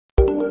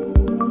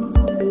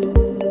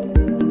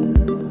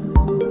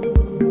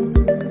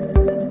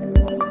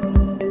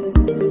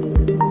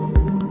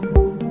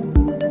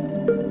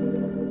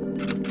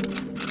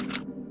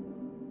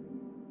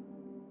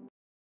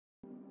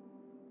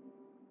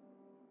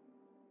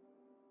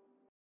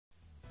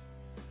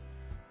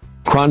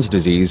Crohn's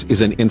disease is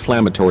an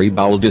inflammatory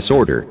bowel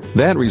disorder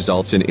that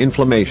results in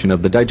inflammation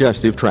of the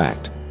digestive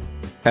tract.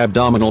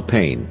 Abdominal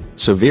pain,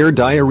 severe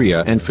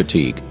diarrhea and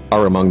fatigue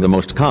are among the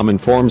most common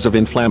forms of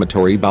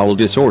inflammatory bowel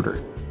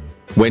disorder.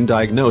 When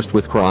diagnosed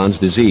with Crohn's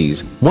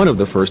disease, one of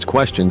the first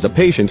questions a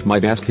patient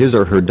might ask his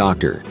or her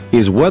doctor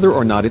is whether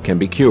or not it can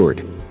be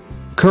cured.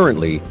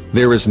 Currently,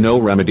 there is no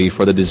remedy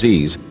for the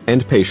disease,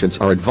 and patients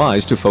are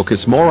advised to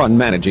focus more on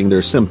managing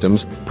their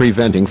symptoms,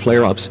 preventing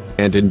flare-ups,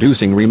 and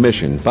inducing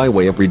remission by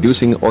way of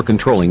reducing or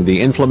controlling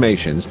the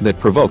inflammations that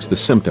provokes the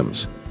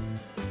symptoms.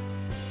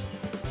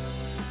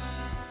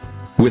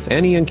 With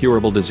any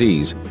incurable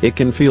disease, it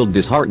can feel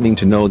disheartening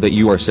to know that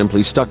you are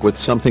simply stuck with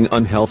something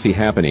unhealthy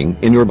happening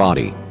in your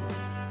body.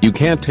 You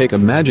can't take a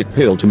magic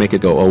pill to make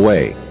it go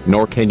away,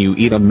 nor can you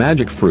eat a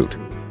magic fruit.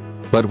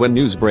 But when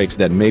news breaks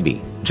that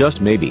maybe,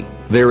 just maybe,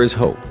 there is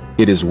hope,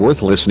 it is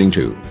worth listening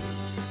to.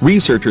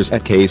 Researchers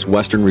at Case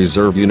Western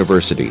Reserve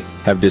University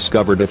have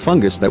discovered a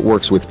fungus that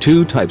works with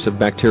two types of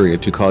bacteria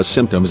to cause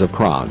symptoms of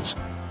Crohn's.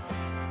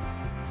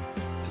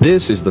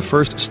 This is the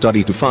first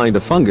study to find a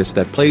fungus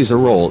that plays a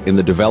role in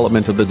the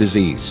development of the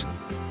disease.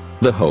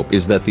 The hope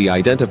is that the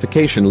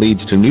identification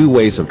leads to new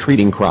ways of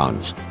treating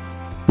Crohn's.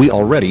 We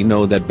already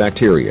know that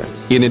bacteria,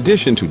 in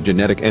addition to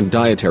genetic and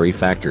dietary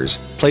factors,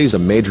 plays a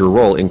major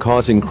role in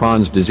causing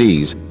Crohn's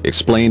disease,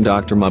 explained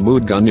Dr.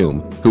 Mahmoud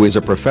Ghannoum, who is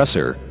a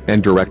professor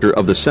and director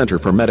of the Center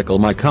for Medical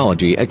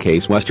Mycology at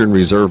Case Western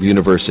Reserve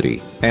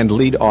University, and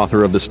lead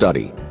author of the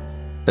study.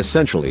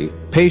 Essentially,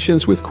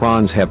 patients with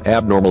Crohn's have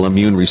abnormal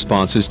immune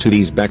responses to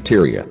these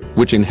bacteria,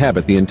 which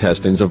inhabit the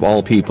intestines of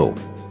all people.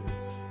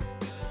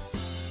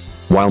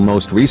 While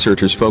most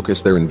researchers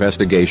focus their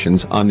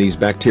investigations on these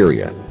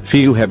bacteria,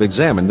 few have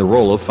examined the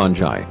role of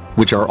fungi,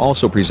 which are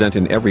also present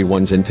in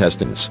everyone's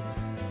intestines.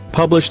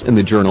 Published in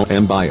the journal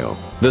MBio,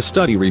 the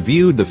study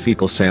reviewed the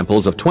fecal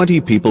samples of 20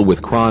 people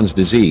with Crohn's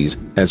disease,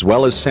 as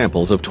well as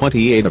samples of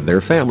 28 of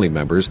their family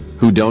members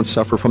who don't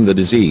suffer from the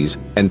disease,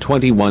 and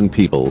 21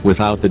 people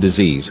without the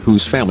disease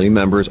whose family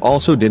members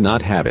also did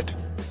not have it.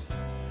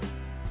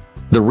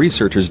 The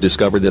researchers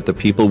discovered that the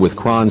people with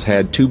Crohn's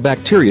had two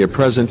bacteria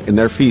present in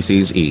their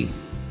feces, E.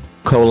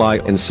 coli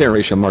and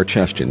Serratia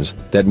marchescens,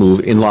 that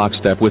move in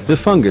lockstep with the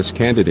fungus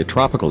Candida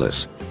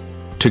tropicalis.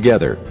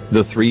 Together,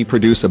 the three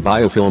produce a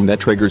biofilm that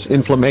triggers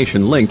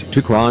inflammation linked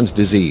to Crohn's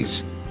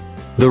disease.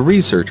 The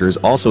researchers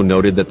also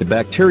noted that the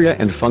bacteria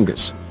and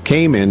fungus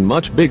came in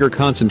much bigger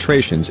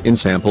concentrations in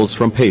samples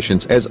from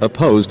patients as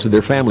opposed to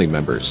their family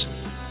members.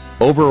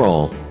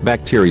 Overall,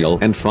 bacterial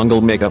and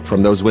fungal makeup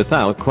from those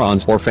without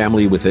Crohn's or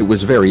family with it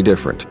was very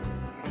different.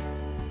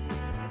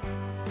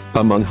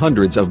 Among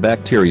hundreds of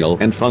bacterial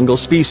and fungal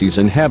species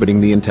inhabiting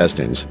the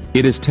intestines,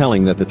 it is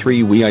telling that the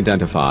three we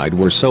identified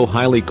were so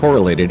highly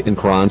correlated in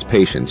Crohn's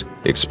patients,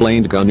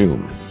 explained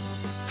Ghannoum.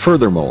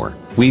 Furthermore,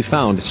 we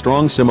found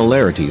strong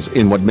similarities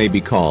in what may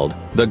be called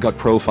the gut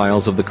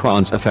profiles of the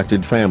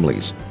Crohn's-affected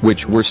families,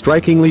 which were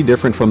strikingly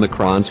different from the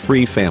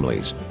Crohn's-free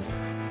families.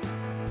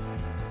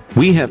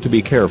 We have to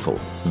be careful,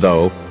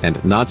 though,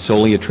 and not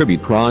solely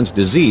attribute Crohn's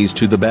disease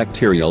to the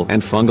bacterial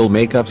and fungal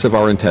makeups of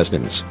our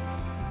intestines.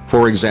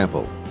 For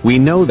example, we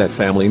know that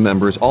family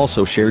members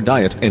also share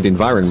diet and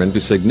environment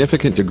to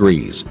significant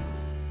degrees.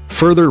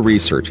 Further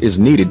research is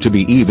needed to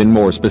be even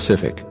more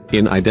specific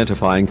in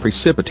identifying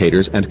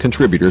precipitators and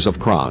contributors of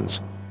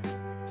Crohn's.